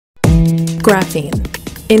Graphene.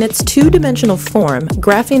 In its two-dimensional form,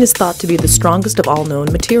 graphene is thought to be the strongest of all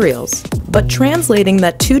known materials. But translating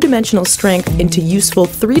that two-dimensional strength into useful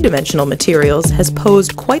three-dimensional materials has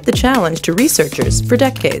posed quite the challenge to researchers for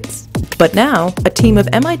decades. But now, a team of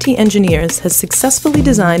MIT engineers has successfully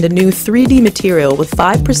designed a new 3D material with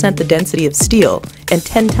 5% the density of steel and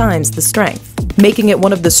 10 times the strength, making it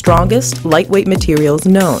one of the strongest, lightweight materials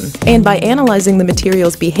known. And by analyzing the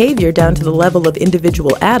material's behavior down to the level of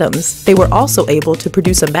individual atoms, they were also able to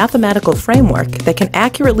produce a mathematical framework that can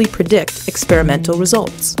accurately predict experimental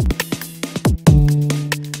results.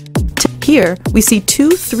 Here, we see two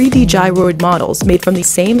 3D gyroid models made from the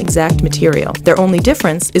same exact material. Their only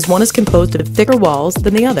difference is one is composed of thicker walls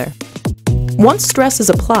than the other. Once stress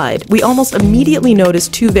is applied, we almost immediately notice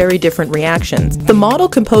two very different reactions. The model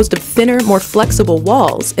composed of thinner, more flexible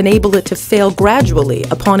walls enabled it to fail gradually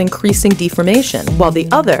upon increasing deformation, while the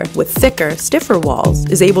other, with thicker, stiffer walls,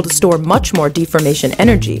 is able to store much more deformation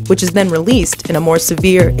energy, which is then released in a more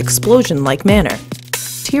severe, explosion-like manner.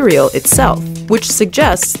 Material itself, which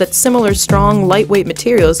suggests that similar strong, lightweight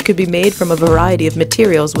materials could be made from a variety of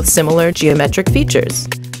materials with similar geometric features.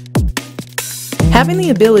 Having the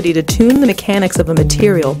ability to tune the mechanics of a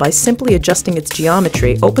material by simply adjusting its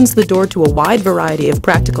geometry opens the door to a wide variety of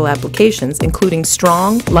practical applications, including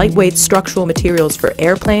strong, lightweight structural materials for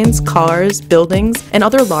airplanes, cars, buildings, and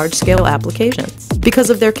other large-scale applications. Because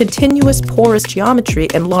of their continuous porous geometry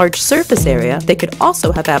and large surface area, they could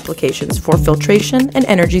also have applications for filtration and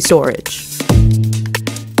energy storage.